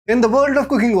In the world of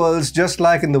cooking oils, just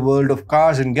like in the world of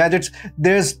cars and gadgets,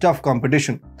 there's tough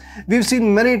competition. We've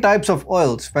seen many types of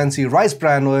oils: fancy rice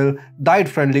bran oil,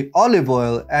 diet-friendly olive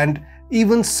oil, and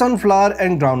even sunflower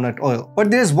and groundnut oil.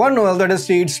 But there's one oil that has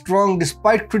stayed strong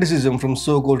despite criticism from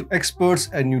so-called experts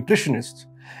and nutritionists.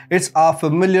 It's our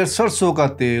familiar sarson ka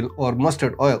tel or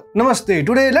mustard oil. Namaste.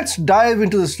 Today let's dive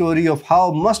into the story of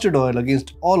how mustard oil,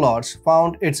 against all odds,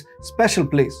 found its special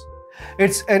place.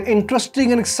 It's an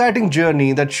interesting and exciting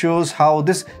journey that shows how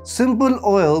this simple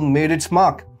oil made its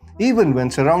mark, even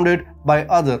when surrounded by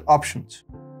other options.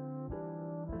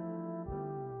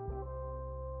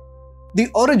 The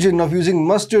origin of using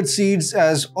mustard seeds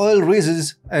as oil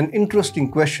raises an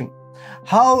interesting question.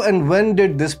 How and when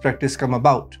did this practice come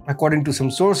about? According to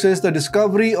some sources, the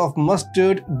discovery of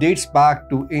mustard dates back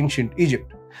to ancient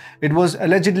Egypt. It was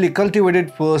allegedly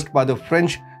cultivated first by the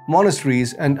French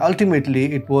monasteries, and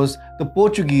ultimately it was the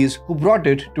Portuguese who brought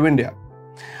it to India.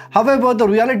 However, the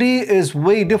reality is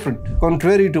way different.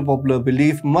 Contrary to popular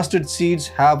belief, mustard seeds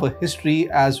have a history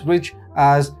as rich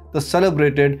as the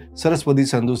celebrated Saraswati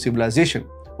Sindhu civilization,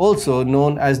 also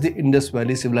known as the Indus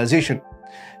Valley civilization.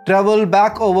 Travel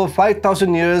back over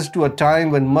 5,000 years to a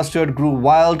time when mustard grew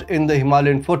wild in the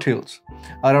Himalayan foothills.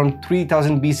 Around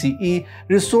 3000 BCE,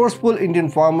 resourceful Indian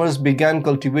farmers began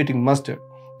cultivating mustard.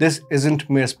 This isn't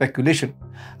mere speculation.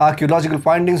 Archaeological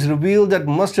findings reveal that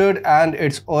mustard and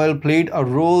its oil played a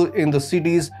role in the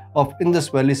cities of Indus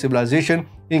Valley civilization,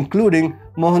 including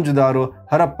Mohenjo-daro,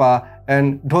 Harappa,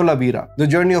 and Dholavira. The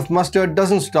journey of mustard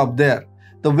doesn't stop there.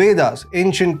 The Vedas,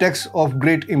 ancient texts of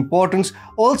great importance,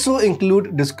 also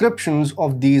include descriptions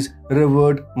of these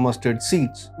revered mustard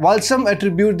seeds. While some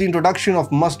attribute the introduction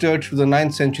of mustard to the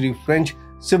 9th century French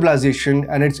civilization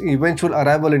and its eventual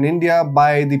arrival in India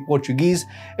by the Portuguese,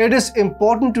 it is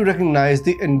important to recognize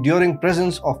the enduring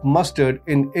presence of mustard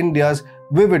in India's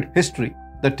vivid history.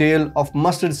 The tale of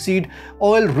mustard seed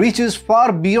oil reaches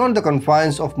far beyond the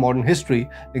confines of modern history,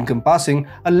 encompassing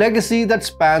a legacy that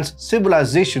spans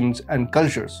civilizations and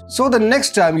cultures. So the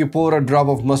next time you pour a drop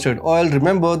of mustard oil,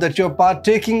 remember that you're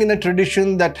partaking in a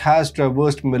tradition that has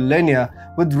traversed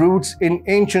millennia with roots in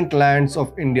ancient lands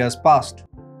of India's past.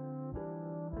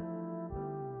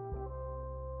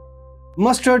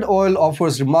 Mustard oil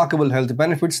offers remarkable health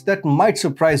benefits that might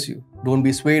surprise you. Don't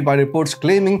be swayed by reports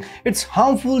claiming it's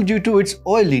harmful due to its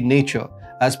oily nature,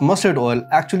 as mustard oil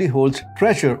actually holds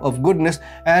treasure of goodness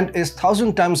and is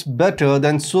 1,000 times better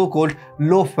than so-called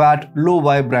low-fat,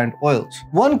 low-vibe brand oils.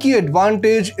 One key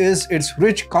advantage is its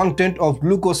rich content of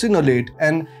glucosinolate,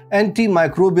 an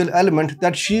antimicrobial element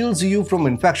that shields you from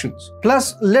infections.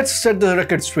 Plus, let's set the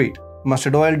record straight.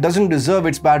 Mustard oil doesn't deserve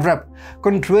its bad rep.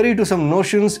 Contrary to some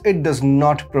notions, it does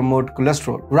not promote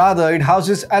cholesterol. Rather, it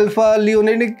houses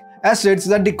alpha-linolenic acids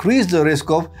that decrease the risk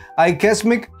of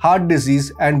ischemic heart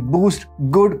disease and boost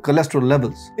good cholesterol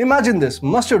levels. Imagine this: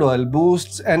 mustard oil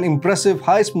boosts an impressive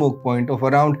high smoke point of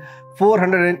around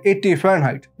 480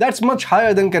 Fahrenheit. That's much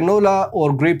higher than canola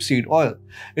or grapeseed oil.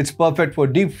 It's perfect for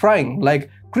deep frying,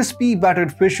 like crispy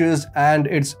battered fishes, and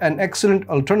it's an excellent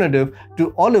alternative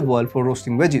to olive oil for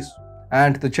roasting veggies.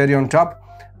 And the cherry on top,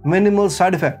 minimal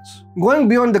side effects. Going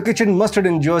beyond the kitchen, mustard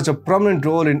enjoys a prominent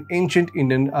role in ancient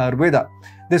Indian Ayurveda.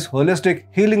 This holistic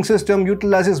healing system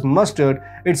utilizes mustard,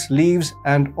 its leaves,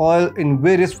 and oil in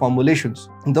various formulations.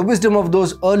 The wisdom of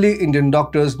those early Indian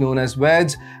doctors known as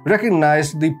Veds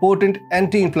recognized the potent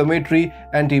anti-inflammatory,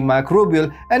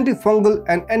 antimicrobial, antifungal,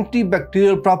 and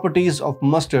antibacterial properties of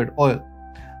mustard oil.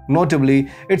 Notably,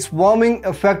 its warming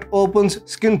effect opens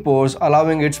skin pores,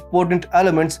 allowing its potent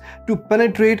elements to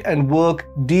penetrate and work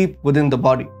deep within the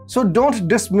body. So don't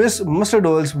dismiss mustard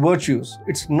oil's virtues.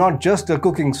 It's not just a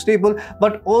cooking staple,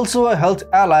 but also a health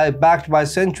ally backed by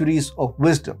centuries of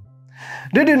wisdom.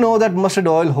 Did you know that mustard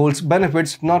oil holds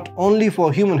benefits not only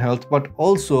for human health but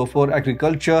also for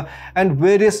agriculture and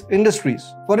various industries?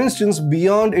 For instance,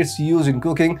 beyond its use in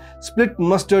cooking, split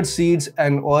mustard seeds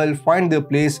and oil find their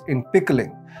place in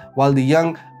pickling, while the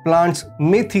young plant's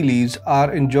methi leaves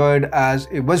are enjoyed as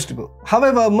a vegetable.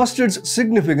 However, mustard's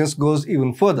significance goes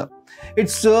even further. It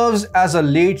serves as a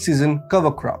late-season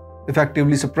cover crop,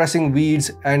 effectively suppressing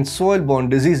weeds and soil-borne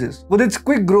diseases. With its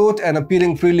quick growth and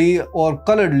appearing frilly or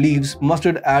colored leaves,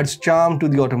 mustard adds charm to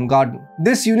the autumn garden.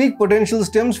 This unique potential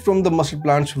stems from the mustard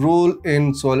plant's role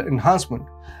in soil enhancement.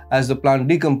 As the plant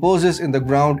decomposes in the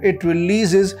ground, it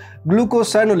releases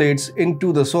glucosinolates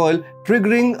into the soil,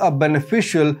 triggering a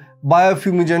beneficial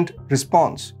biofumigant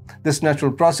response. This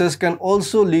natural process can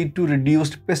also lead to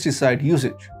reduced pesticide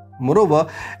usage.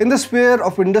 Moreover, in the sphere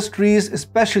of industries,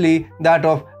 especially that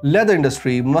of leather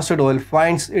industry, mustard oil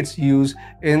finds its use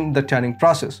in the tanning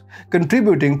process,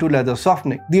 contributing to leather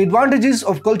softening. The advantages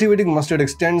of cultivating mustard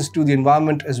extends to the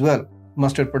environment as well.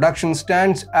 Mustard production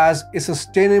stands as a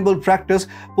sustainable practice,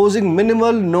 posing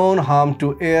minimal known harm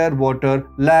to air, water,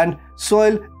 land,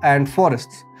 soil, and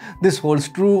forests. This holds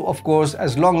true, of course,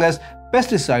 as long as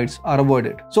pesticides are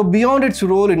avoided. So beyond its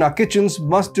role in our kitchens,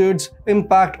 mustard's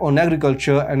impact on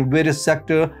agriculture and various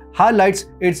sectors highlights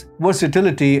its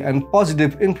versatility and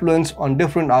positive influence on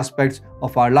different aspects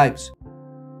of our lives.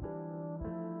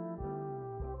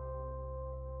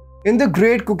 In the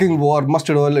Great Cooking War,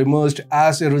 mustard oil emerged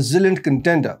as a resilient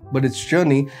contender, but its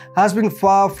journey has been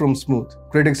far from smooth.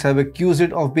 Critics have accused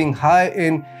it of being high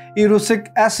in erucic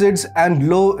acids and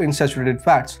low in saturated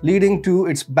fats, leading to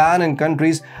its ban in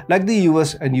countries like the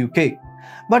US and UK.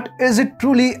 But is it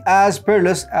truly as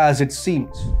perilous as it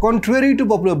seems? Contrary to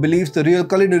popular beliefs, the real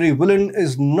culinary villain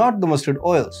is not the mustard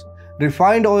oils.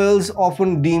 Refined oils,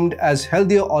 often deemed as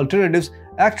healthier alternatives,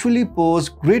 actually pose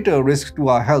greater risks to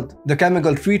our health. The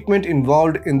chemical treatment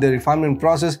involved in the refinement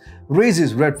process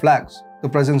raises red flags. The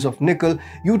presence of nickel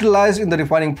utilized in the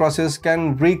refining process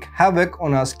can wreak havoc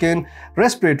on our skin,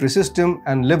 respiratory system,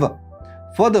 and liver.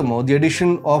 Furthermore, the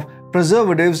addition of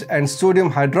preservatives and sodium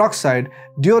hydroxide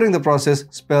during the process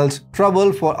spells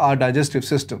trouble for our digestive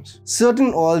systems.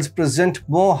 Certain oils present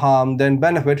more harm than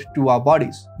benefit to our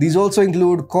bodies. These also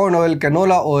include corn oil,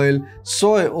 canola oil,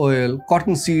 soy oil,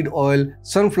 cottonseed oil,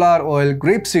 sunflower oil,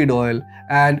 grapeseed oil,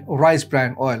 and rice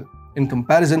bran oil. In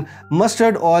comparison,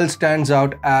 mustard oil stands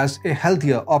out as a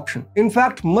healthier option. In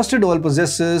fact, mustard oil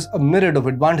possesses a myriad of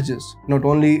advantages. Not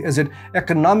only is it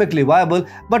economically viable,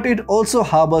 but it also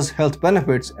harbors health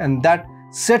benefits, and that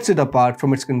sets it apart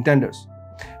from its contenders.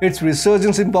 Its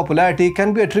resurgence in popularity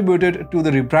can be attributed to the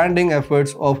rebranding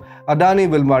efforts of Adani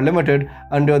Wilmar Limited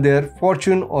under their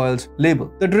Fortune Oils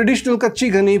label. The traditional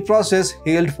Kachi Ghani process,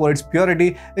 hailed for its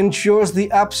purity, ensures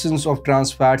the absence of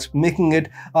trans fats, making it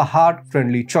a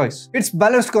heart-friendly choice. Its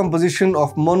balanced composition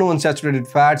of monounsaturated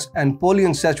fats and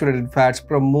polyunsaturated fats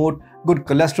promote good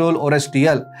cholesterol or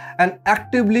HDL and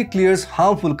actively clears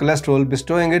harmful cholesterol,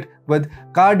 bestowing it with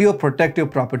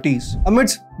cardioprotective properties.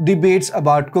 Amidst debates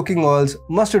about cooking oils,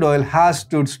 mustard oil has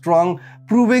stood strong,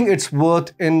 proving its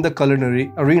worth in the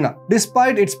culinary arena.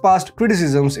 Despite its past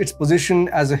criticisms, its position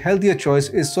as a healthier choice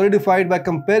is solidified by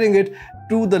comparing it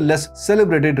to the less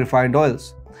celebrated refined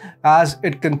oils. As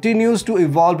it continues to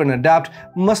evolve and adapt,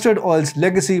 mustard oil's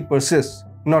legacy persists,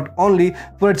 not only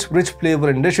for its rich flavor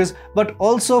in dishes, but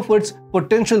also for its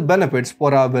potential benefits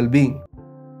for our well-being.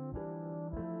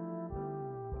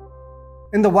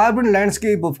 In the vibrant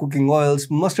landscape of cooking oils,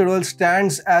 mustard oil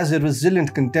stands as a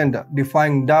resilient contender,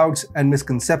 defying doubts and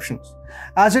misconceptions.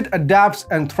 As it adapts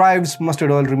and thrives, mustard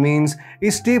oil remains a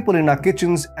staple in our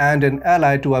kitchens and an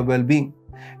ally to our well-being.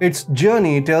 Its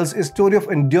journey tells a story of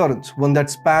endurance, one that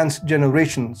spans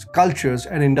generations, cultures,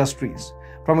 and industries.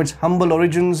 From its humble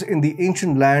origins in the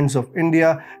ancient lands of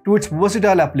India to its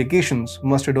versatile applications,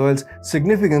 mustard oil's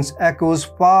significance echoes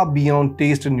far beyond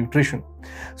taste and nutrition.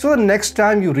 So the next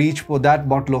time you reach for that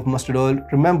bottle of mustard oil,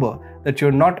 remember that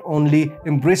you're not only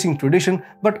embracing tradition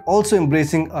but also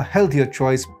embracing a healthier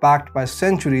choice backed by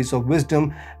centuries of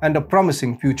wisdom and a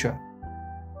promising future.